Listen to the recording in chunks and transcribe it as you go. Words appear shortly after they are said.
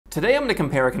Today I'm going to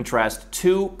compare and contrast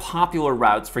two popular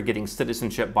routes for getting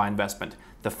citizenship by investment.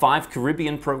 The 5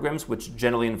 Caribbean programs, which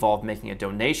generally involve making a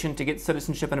donation to get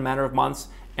citizenship in a matter of months,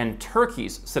 and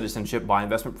Turkey's citizenship by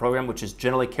investment program, which is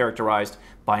generally characterized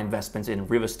by investments in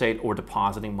real estate or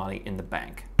depositing money in the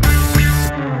bank.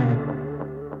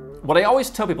 What I always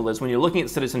tell people is when you're looking at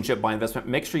citizenship by investment,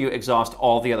 make sure you exhaust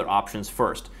all the other options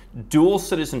first. Dual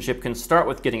citizenship can start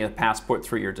with getting a passport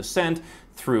through your descent,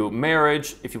 through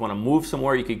marriage. If you want to move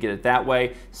somewhere, you could get it that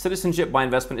way. Citizenship by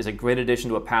investment is a great addition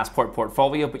to a passport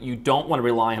portfolio, but you don't want to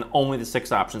rely on only the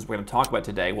 6 options we're going to talk about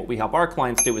today. What we help our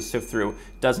clients do is sift through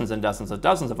dozens and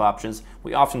dozens of options.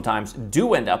 We oftentimes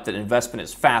do end up that investment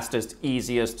is fastest,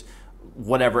 easiest,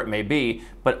 whatever it may be,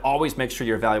 but always make sure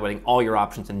you're evaluating all your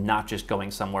options and not just going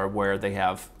somewhere where they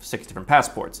have 6 different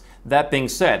passports. That being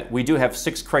said, we do have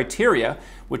 6 criteria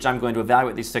which I'm going to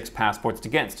evaluate these 6 passports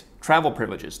against. Travel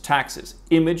privileges, taxes,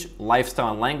 image,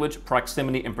 lifestyle and language,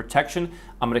 proximity and protection.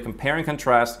 I'm going to compare and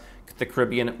contrast the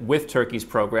Caribbean with Turkey's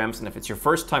programs. And if it's your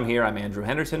first time here, I'm Andrew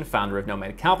Henderson, founder of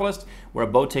Nomad Capitalist. We're a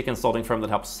boutique consulting firm that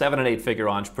helps 7- and 8-figure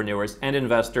entrepreneurs and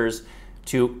investors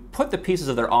to put the pieces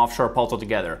of their offshore puzzle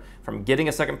together, from getting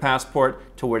a second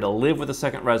passport to where to live with a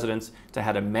second residence, to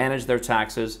how to manage their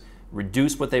taxes,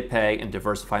 reduce what they pay, and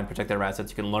diversify and protect their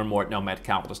assets. You can learn more at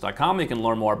nomadcapitalist.com. You can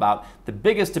learn more about the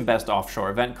biggest and best offshore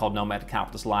event called Nomad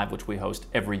Capitalist Live, which we host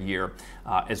every year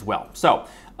as well. So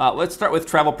let's start with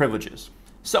travel privileges.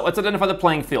 So let's identify the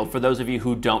playing field for those of you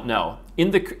who don't know. In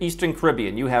the Eastern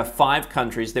Caribbean, you have 5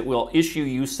 countries that will issue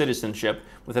you citizenship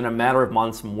within a matter of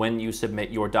months from when you submit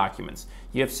your documents.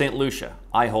 You have St. Lucia.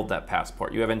 I hold that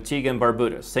passport. You have Antigua and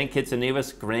Barbuda, St. Kitts and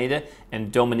Nevis, Grenada,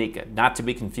 and Dominica, not to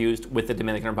be confused with the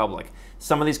Dominican Republic.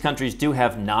 Some of these countries do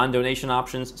have non-donation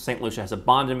options. St. Lucia has a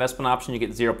bond investment option. You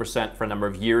get 0% for a number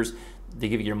of years. They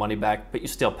give you your money back, but you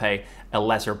still pay a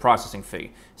lesser processing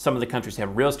fee. Some of the countries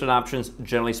have real estate options.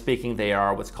 Generally speaking, they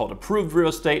are what's called approved real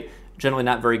estate. Generally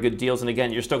not very good deals. And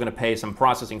again, you're still going to pay some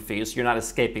processing fees. So you're not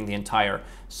escaping the entire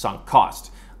sunk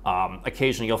cost.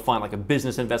 Occasionally you'll find like a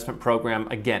business investment program.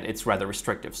 Again, it's rather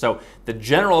restrictive. So the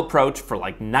general approach for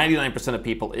like 99% of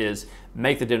people is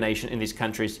make the donation in these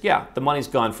countries. Yeah, the money's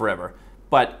gone forever,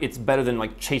 but it's better than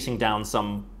like chasing down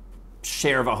some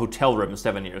share of a hotel room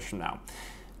 7 years from now.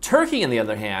 Turkey, on the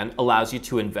other hand, allows you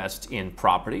to invest in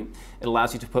property. It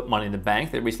allows you to put money in the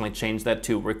bank. They recently changed that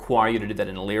to require you to do that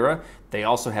in lira. They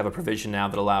also have a provision now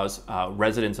that allows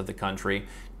residents of the country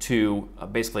to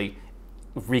basically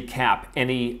recap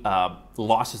any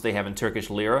losses they have in Turkish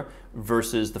lira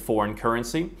versus the foreign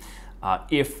currency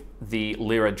if the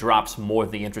lira drops more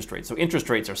than the interest rate. So interest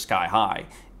rates are sky high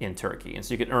in Turkey, and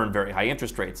so you can earn very high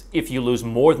interest rates. If you lose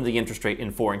more than the interest rate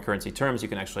in foreign currency terms, you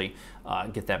can actually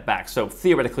get that back. So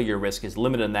theoretically, your risk is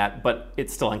limited in that, but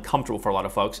it's still uncomfortable for a lot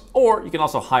of folks. Or you can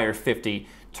also hire 50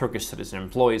 Turkish citizen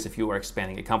employees if you are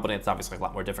expanding a company. It's obviously a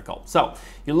lot more difficult. So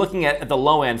you're looking at the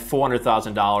low end,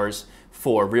 $400,000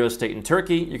 for real estate in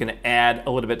Turkey. You're going to add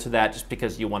a little bit to that just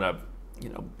because you want to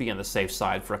be on the safe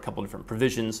side for a couple different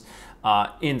provisions.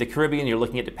 In the Caribbean, you're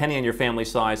looking at, depending on your family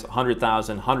size,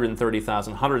 $100,000,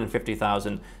 $130,000,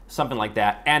 $150,000, something like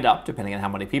that, and up, depending on how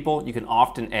many people. You can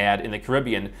often add in the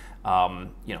Caribbean,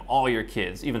 all your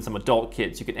kids, even some adult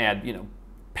kids. You can add,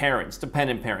 parents,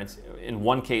 dependent parents. In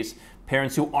one case,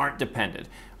 parents who aren't dependent,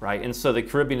 right? And so the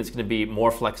Caribbean is going to be more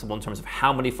flexible in terms of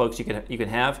how many folks you can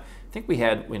have. I think we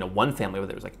had one family where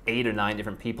there was like 8 or 9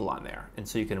 different people on there, and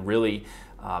so you can really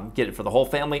get it for the whole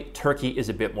family. Turkey is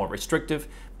a bit more restrictive,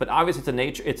 but obviously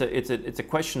it's a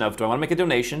question of, do I want to make a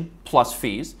donation plus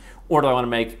fees, or do I want to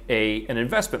make an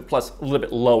investment plus a little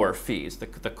bit lower fees? The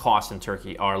costs in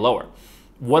Turkey are lower.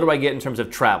 What do I get in terms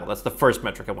of travel? That's the first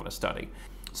metric I want to study.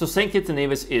 So St. Kitts and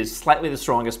Nevis is slightly the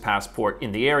strongest passport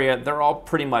in the area. They're all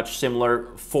pretty much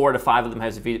similar. 4 to 5 of them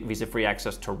has visa-free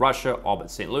access to Russia, all but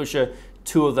St. Lucia.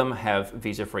 2 of them have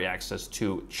visa-free access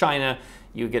to China.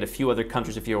 You get a few other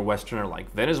countries if you're a Westerner, like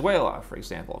Venezuela, for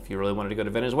example, if you really wanted to go to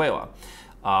Venezuela.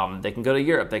 They can go to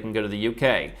Europe. They can go to the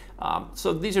UK.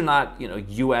 So these are not,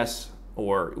 U.S.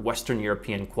 or Western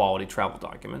European quality travel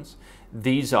documents.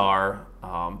 These are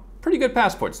pretty good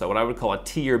passports, though, what I would call a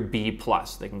tier B+.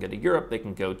 They can go to Europe, they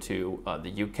can go to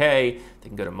the UK, they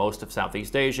can go to most of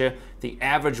Southeast Asia. The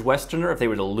average Westerner, if they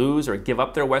were to lose or give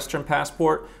up their Western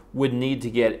passport, would need to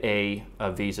get a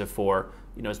visa for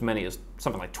as many as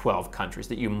something like 12 countries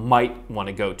that you might want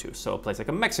to go to. So a place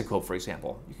like Mexico, for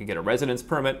example, you could get a residence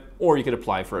permit or you could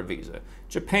apply for a visa.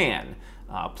 Japan,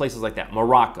 places like that,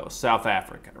 Morocco, South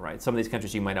Africa, right? Some of these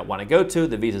countries you might not want to go to.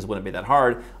 The visas wouldn't be that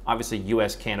hard. Obviously,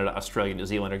 US, Canada, Australia, New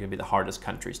Zealand are going to be the hardest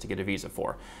countries to get a visa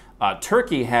for.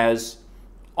 Turkey has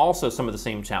Also, some of the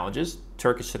same challenges.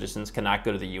 Turkish citizens cannot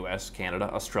go to the US, Canada,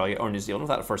 Australia, or New Zealand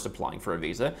without first applying for a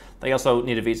visa. They also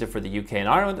need a visa for the UK and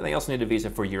Ireland, and they also need a visa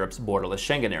for Europe's borderless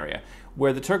Schengen area.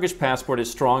 Where the Turkish passport is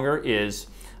stronger is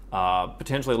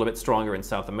potentially a little bit stronger in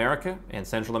South America and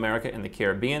Central America and the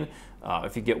Caribbean.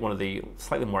 If you get one of the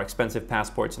slightly more expensive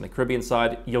passports in the Caribbean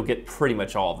side, you'll get pretty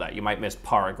much all of that. You might miss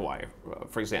Paraguay,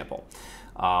 for example.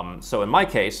 So in my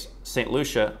case, St.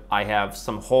 Lucia, I have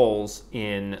some holes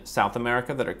in South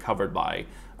America that are covered by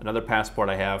another passport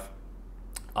I have.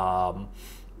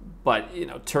 But you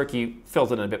know, Turkey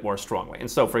fills it in a bit more strongly. And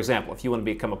so, for example, if you want to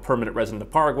become a permanent resident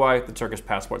of Paraguay, the Turkish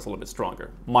passport's a little bit stronger.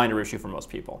 Minor issue for most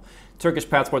people. Turkish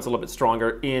passport's a little bit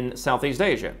stronger in Southeast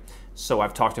Asia. So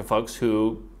I've talked to folks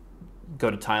who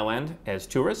go to Thailand as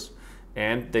tourists,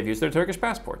 and they've used their Turkish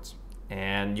passports.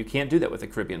 And you can't do that with a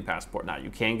Caribbean passport. Now, you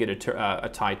can get a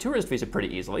Thai tourist visa pretty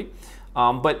easily,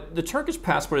 but the Turkish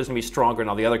passport is going to be stronger in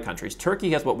all the other countries.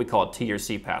 Turkey has what we call a T or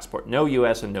C passport, no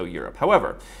US and no Europe.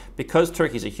 However, because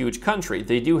Turkey is a huge country,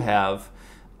 they do have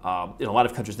a lot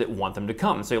of countries that want them to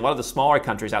come. So a lot of the smaller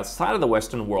countries outside of the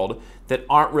Western world that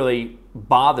aren't really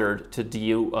bothered to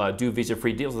do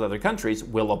visa-free deals with other countries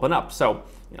will open up. So,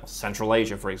 you know, Central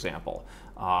Asia, for example.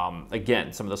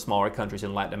 Again, some of the smaller countries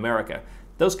in Latin America.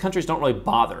 Those countries don't really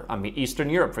bother. I mean, Eastern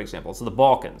Europe, for example, so the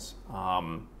Balkans,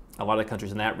 a lot of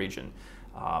countries in that region,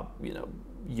 you know,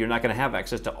 you're not going to have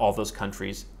access to all those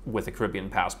countries with a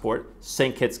Caribbean passport.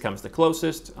 St. Kitts comes the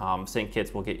closest. St.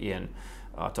 Kitts will get you in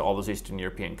to all those Eastern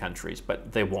European countries,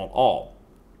 but they won't all.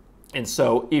 And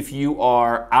so if you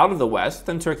are out of the West,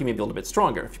 then Turkey may be a little bit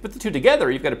stronger. If you put the two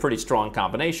together, you've got a pretty strong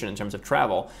combination in terms of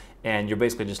travel, and you're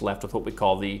basically just left with what we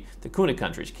call the CUNA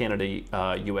countries, Canada,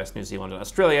 US, New Zealand, and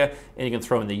Australia, and you can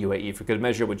throw in the UAE for good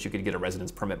measure, which you could get a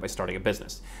residence permit by starting a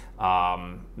business.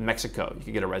 Mexico, you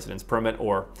could get a residence permit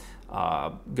or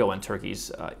go on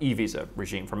Turkey's e-visa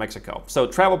regime for Mexico. So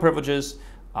travel privileges,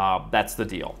 that's the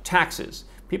deal. Taxes.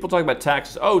 People talk about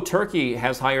taxes. Oh, Turkey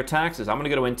has higher taxes. I'm going to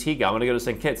go to Antigua. I'm going to go to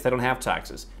St. Kitts. They don't have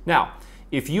taxes. Now,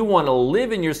 if you want to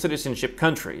live in your citizenship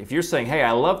country, if you're saying, hey,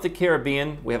 I love the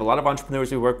Caribbean, we have a lot of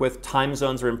entrepreneurs we work with, time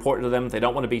zones are important to them. They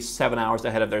don't want to be 7 hours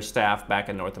ahead of their staff back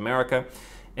in North America.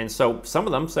 And so some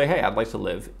of them say, hey, I'd like to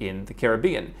live in the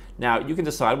Caribbean. Now, you can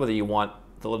decide whether you want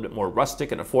the little bit more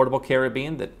rustic and affordable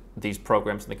Caribbean, that these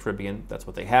programs in the Caribbean, that's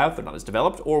what they have, they're not as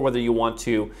developed, or whether you want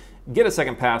to get a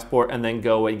second passport and then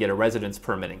go and get a residence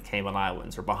permit in Cayman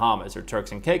Islands or Bahamas or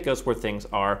Turks and Caicos, where things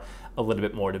are a little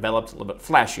bit more developed, a little bit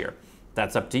flashier.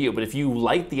 That's up to you. But if you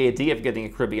like the idea of getting a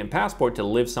Caribbean passport to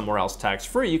live somewhere else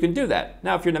tax-free, you can do that.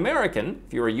 Now, if you're an American,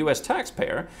 if you're a US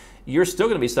taxpayer, you're still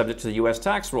going to be subject to the US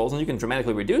tax rules, and you can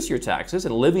dramatically reduce your taxes.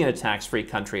 And living in a tax-free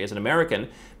country as an American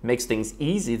makes things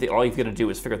easy. All you've got to do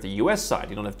is figure out the US side.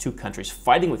 You don't have two countries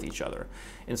fighting with each other.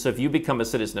 And so if you become a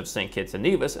citizen of St. Kitts and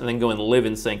Nevis and then go and live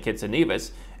in St. Kitts and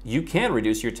Nevis, you can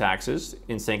reduce your taxes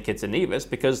in St. Kitts and Nevis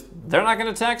because they're not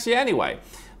going to tax you anyway.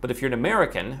 But if you're an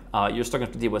American, you're still going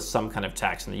to have to deal with some kind of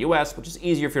tax in the US, which is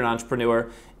easier if you're an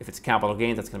entrepreneur. If it's capital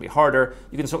gains, that's going to be harder.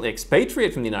 You can certainly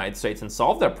expatriate from the United States and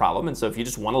solve that problem. And so if you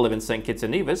just want to live in St. Kitts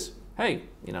and Nevis, hey,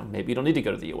 you know, maybe you don't need to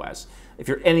go to the US. If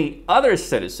you're any other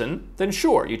citizen, then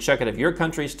sure, you check out of your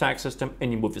country's tax system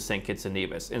and you move to St. Kitts and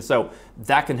Nevis. And so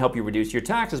that can help you reduce your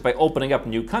taxes by opening up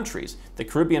new countries. The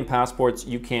Caribbean passports,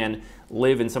 you can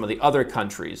live in some of the other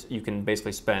countries. You can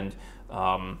basically spend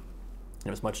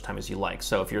as much time as you like.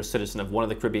 So if you're a citizen of one of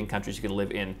the Caribbean countries, you can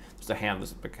live in just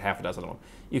half a dozen of them.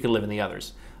 You can live in the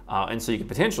others. And so you could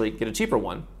potentially get a cheaper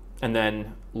one and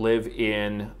then live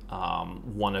in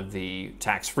one of the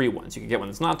tax-free ones. You can get one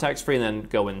that's not tax-free and then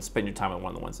go and spend your time on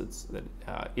one of the ones that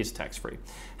is tax-free.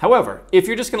 However, if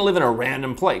you're just going to live in a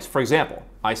random place, for example,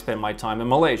 I spend my time in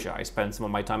Malaysia, I spend some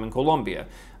of my time in Colombia,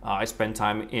 I spend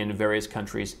time in various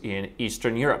countries in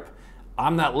Eastern Europe.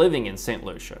 I'm not living in St.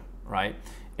 Lucia, right?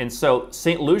 And so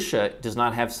St. Lucia does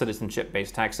not have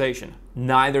citizenship-based taxation.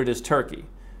 Neither does Turkey.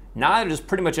 Neither does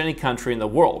pretty much any country in the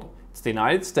world. It's the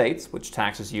United States, which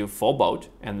taxes you full boat.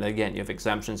 And again, you have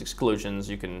exemptions, exclusions.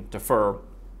 You can defer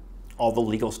all the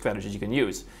legal strategies you can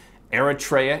use.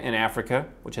 Eritrea in Africa,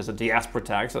 which has a diaspora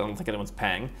tax I don't think anyone's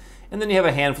paying. And then you have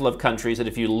a handful of countries that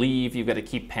if you leave, you've got to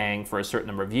keep paying for a certain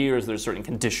number of years. There's certain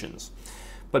conditions.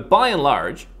 But by and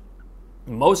large,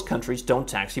 most countries don't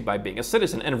tax you by being a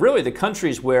citizen. And really the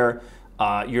countries where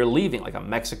you're leaving, like a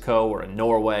Mexico or a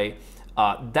Norway,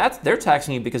 they're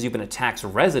taxing you because you've been a tax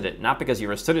resident, not because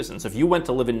you're a citizen. So if you went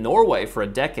to live in Norway for a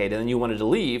decade and then you wanted to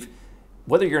leave,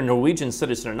 whether you're a Norwegian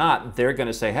citizen or not, they're going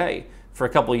to say, hey, for a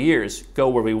couple of years, go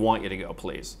where we want you to go,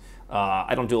 please.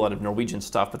 I don't do a lot of Norwegian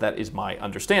stuff, but that is my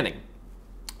understanding.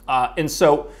 And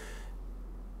so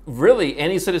really,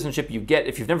 any citizenship you get,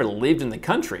 if you've never lived in the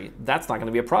country, that's not going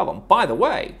to be a problem. By the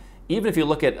way, even if you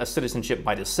look at a citizenship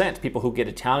by descent, people who get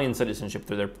Italian citizenship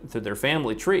through their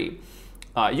family tree,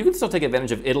 you can still take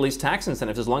advantage of Italy's tax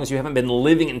incentives as long as you haven't been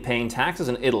living and paying taxes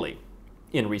in Italy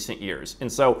in recent years. And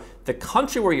so the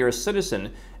country where you're a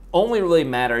citizen only really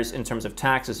matters in terms of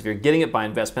taxes if you're getting it by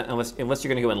investment, unless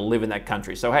you're going to go and live in that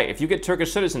country. So hey, if you get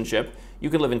Turkish citizenship, you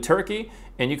can live in Turkey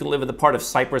and you can live in the part of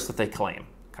Cyprus that they claim.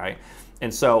 Okay,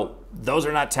 and so those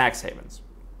are not tax havens.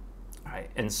 All right,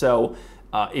 and so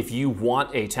if you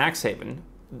want a tax haven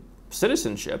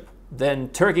citizenship, then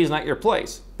Turkey is not your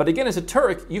place. But again, as a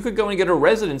Turk, you could go and get a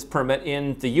residence permit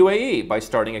in the UAE by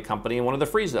starting a company in one of the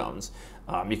free zones.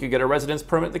 You could get a residence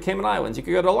permit in the Cayman Islands. You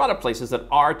could go to a lot of places that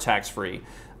are tax-free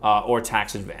or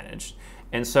tax-advantaged.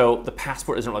 And so the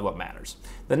passport isn't really what matters.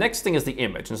 The next thing is the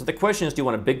image. And so the question is, do you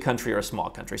want a big country or a small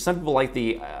country? Some people like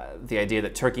the idea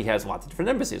that Turkey has lots of different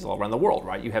embassies all around the world,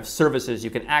 right? You have services you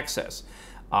can access.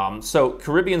 So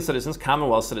Caribbean citizens,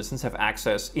 Commonwealth citizens, have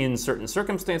access in certain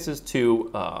circumstances to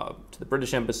the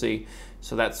British Embassy.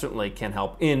 So that certainly can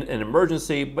help in an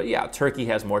emergency. But yeah, Turkey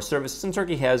has more services and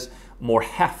Turkey has more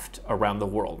heft around the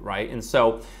world, right? And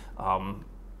so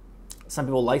some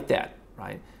people like that,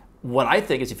 right? What I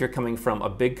think is if you're coming from a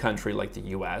big country like the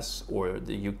US or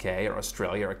the UK or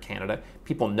Australia or Canada,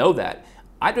 people know that.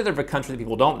 I'd rather have a country that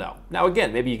people don't know. Now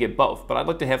again, maybe you get both, but I'd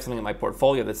like to have something in my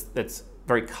portfolio that's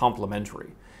very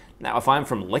complementary. Now, if I'm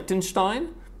from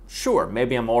Liechtenstein, sure,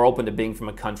 maybe I'm more open to being from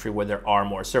a country where there are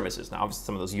more services. Now, obviously,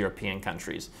 some of those European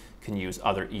countries can use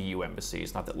other EU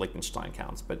embassies, not that Liechtenstein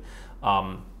counts, but,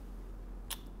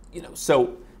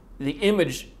 so the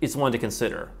image is one to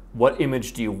consider. What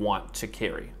image do you want to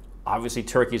carry? Obviously,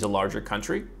 Turkey is a larger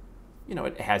country.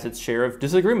 It has its share of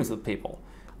disagreements with people.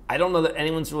 I don't know that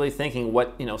anyone's really thinking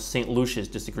what, St. Lucia's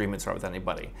disagreements are with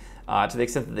anybody. To the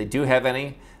extent that they do have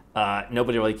any,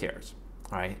 nobody really cares.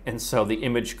 All right? And so the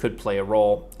image could play a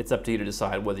role. It's up to you to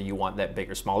decide whether you want that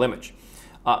big or small image.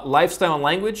 Lifestyle and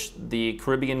language, the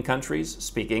Caribbean countries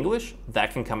speak English.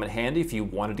 That can come in handy if you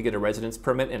wanted to get a residence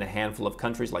permit in a handful of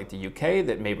countries like the UK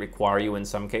that may require you in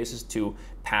some cases to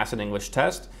pass an English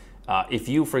test. If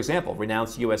you, for example,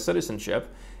 renounce US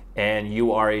citizenship and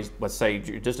you are let's say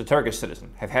you're just a Turkish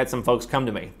citizen, have had some folks come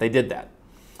to me, they did that.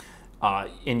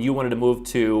 And you wanted to move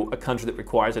to a country that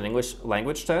requires an English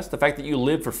language test, the fact that you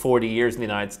lived for 40 years in the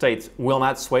United States will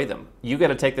not sway them. You got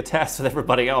to take the test with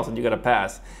everybody else and you got to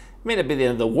pass. It may not be the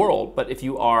end of the world, but if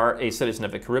you are a citizen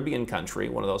of a Caribbean country,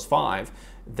 one of those 5,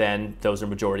 then those are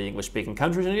majority English-speaking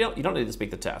countries, and you don't need to speak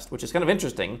the test, which is kind of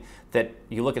interesting that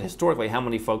you look at historically how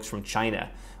many folks from China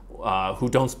who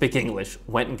don't speak English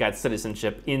went and got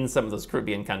citizenship in some of those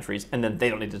Caribbean countries, and then they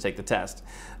don't need to take the test,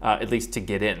 at least to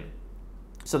get in.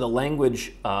 So the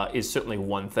language is certainly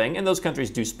one thing, and those countries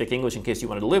do speak English in case you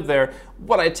wanted to live there.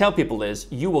 What I tell people is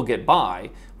you will get by,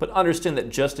 but understand that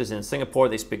just as in Singapore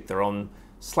they speak their own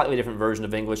slightly different version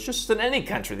of English, just as in any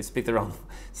country they speak their own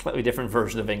slightly different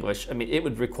version of English. I mean, it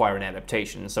would require an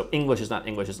adaptation. So English is not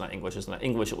English, is not English, is not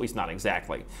English, at least not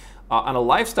exactly. On a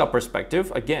lifestyle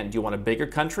perspective, again, do you want a bigger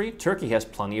country? Turkey has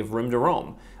plenty of room to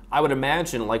roam. I would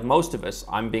imagine, like most of us,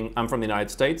 I'm from the United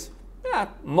States. Yeah,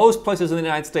 most places in the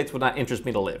United States would not interest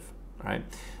me to live, right?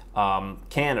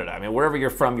 Canada, I mean, wherever you're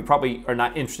from, you probably are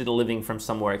not interested in living from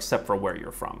somewhere except for where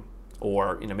you're from.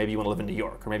 Or, maybe you want to live in New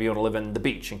York, or maybe you want to live in the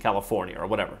beach in California, or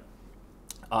whatever.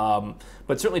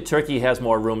 But certainly Turkey has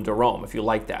more room to roam, if you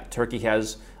like that. Turkey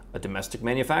has a domestic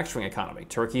manufacturing economy.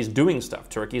 Turkey is doing stuff.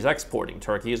 Turkey is exporting.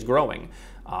 Turkey is growing.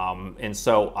 And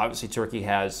so, obviously, Turkey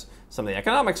has some of the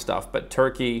economic stuff, but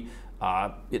Turkey,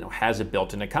 has a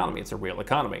built-in economy. It's a real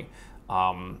economy.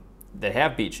 They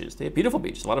have beaches. They have beautiful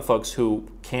beaches. A lot of folks who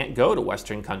can't go to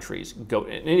Western countries go,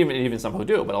 and even some who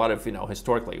do, but a lot of,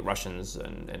 historically, Russians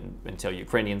and until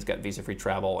Ukrainians got visa-free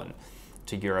travel and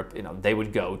to Europe, they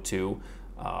would go to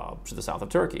the south of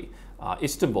Turkey.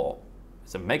 Istanbul,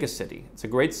 it's a mega city. It's a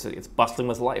great city. It's bustling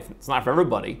with life. It's not for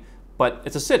everybody, but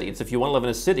it's a city. It's if you want to live in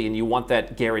a city and you want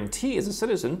that guarantee as a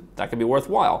citizen, that can be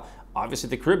worthwhile. Obviously,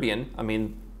 the Caribbean, I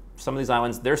mean, some of these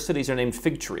islands, their cities are named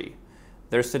Fig Tree.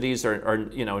 Their cities are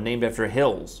named after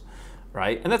hills,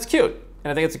 right? And that's cute,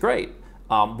 and I think it's great.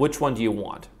 Which one do you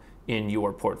want in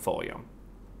your portfolio?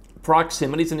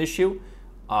 Proximity is an issue.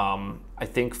 I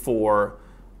think for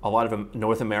a lot of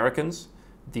North Americans,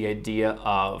 the idea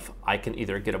of I can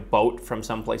either get a boat from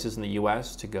some places in the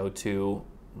U.S. to go to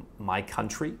my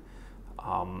country.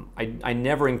 I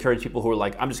never encourage people who are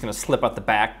like, I'm just going to slip out the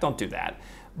back. Don't do that.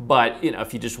 But,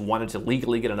 if you just wanted to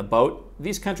legally get on a boat,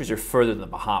 these countries are further than the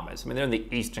Bahamas. I mean, they're in the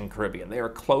Eastern Caribbean. They are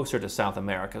closer to South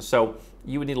America, so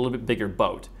you would need a little bit bigger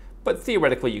boat. But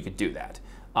theoretically, you could do that.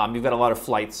 you've got a lot of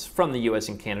flights from the US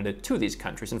and Canada to these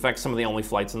countries. In fact, some of the only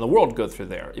flights in the world go through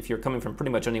there. If you're coming from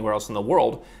pretty much anywhere else in the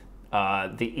world,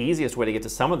 the easiest way to get to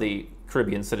some of the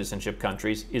Caribbean citizenship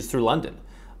countries is through London.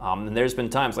 And there's been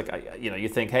times like, you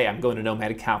think, hey, I'm going to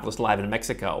Nomad Capitalist live in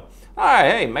Mexico. All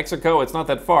right, hey, Mexico, it's not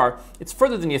that far. It's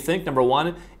further than you think, number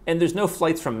one, and there's no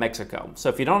flights from Mexico. So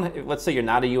if you don't, let's say you're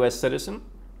not a US citizen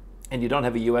and you don't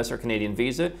have a US or Canadian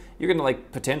visa, you're going to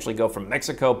like potentially go from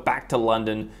Mexico back to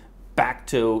London, back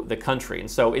to the country.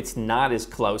 And so it's not as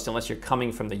close unless you're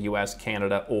coming from the US,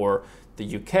 Canada, or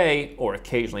the UK, or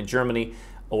occasionally Germany,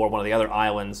 or one of the other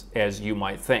islands as you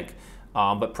might think.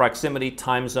 But proximity,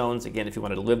 time zones, again, if you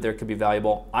wanted to live there, could be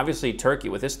valuable. Obviously, Turkey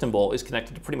with Istanbul is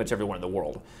connected to pretty much everyone in the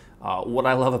world. What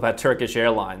I love about Turkish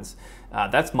Airlines,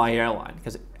 that's my airline,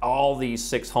 because all these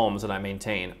 6 homes that I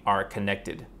maintain are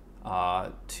connected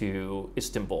to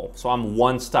Istanbul. So I'm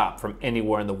one stop from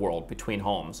anywhere in the world between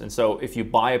homes. And so if you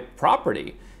buy a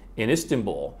property in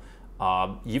Istanbul,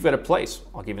 you've got a place.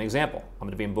 I'll give you an example. I'm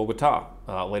going to be in Bogota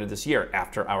later this year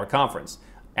after our conference.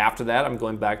 After that, I'm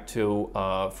going back to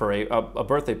for a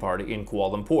birthday party in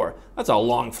Kuala Lumpur. That's a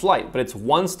long flight, but it's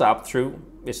one stop through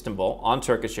Istanbul on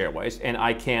Turkish Airways, and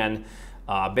I can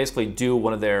basically do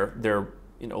one of their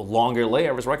longer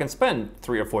layovers where I can spend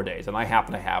 3 or 4 days. And I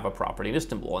happen to have a property in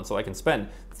Istanbul, and so I can spend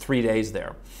 3 days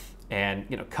there, and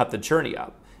cut the journey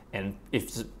up. And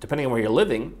if depending on where you're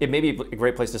living, it may be a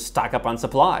great place to stock up on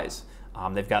supplies.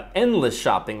 They've got endless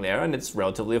shopping there, and it's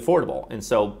relatively affordable. And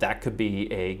so that could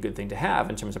be a good thing to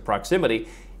have in terms of proximity.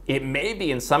 It may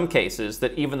be in some cases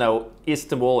that even though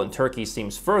Istanbul and Turkey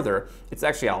seems further, it's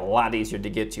actually a lot easier to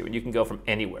get to, and you can go from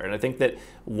anywhere. And I think that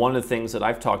one of the things that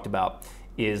I've talked about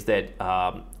is that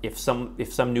if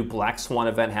some new black swan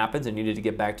event happens and you need to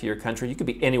get back to your country, you could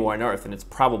be anywhere on earth, and it's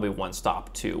probably one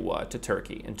stop to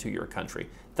Turkey and to your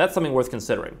country. That's something worth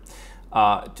considering.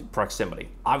 To proximity.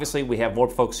 Obviously, we have more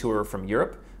folks who are from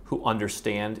Europe who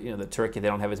understand, that Turkey, they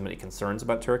don't have as many concerns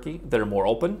about Turkey, that are more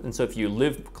open. And so if you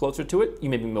live closer to it, you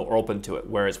may be more open to it.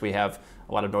 Whereas we have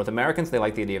a lot of North Americans, they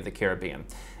like the idea of the Caribbean.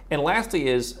 And lastly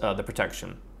is the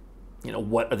protection.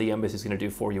 What are the embassies going to do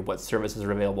for you? What services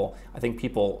are available? I think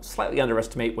people slightly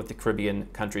underestimate what the Caribbean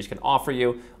countries can offer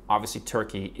you. Obviously,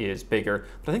 Turkey is bigger.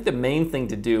 But I think the main thing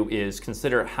to do is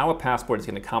consider how a passport is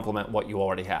going to complement what you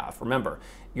already have. Remember,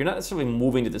 you're not necessarily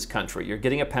moving to this country. You're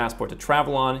getting a passport to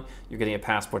travel on. You're getting a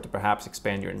passport to perhaps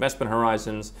expand your investment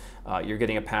horizons. You're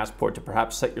getting a passport to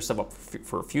perhaps set yourself up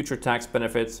for future tax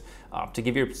benefits, to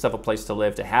give yourself a place to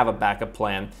live, to have a backup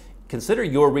plan. Consider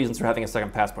your reasons for having a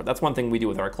second passport. That's one thing we do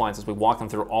with our clients is we walk them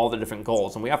through all the different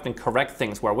goals, and we often correct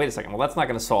things where, wait a second, well, that's not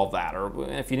going to solve that, or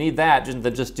if you need that,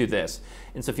 then just do this.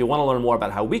 And so if you want to learn more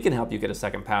about how we can help you get a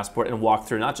second passport and walk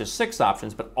through not just 6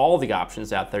 options, but all the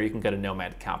options out there, you can go to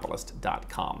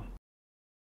nomadcapitalist.com.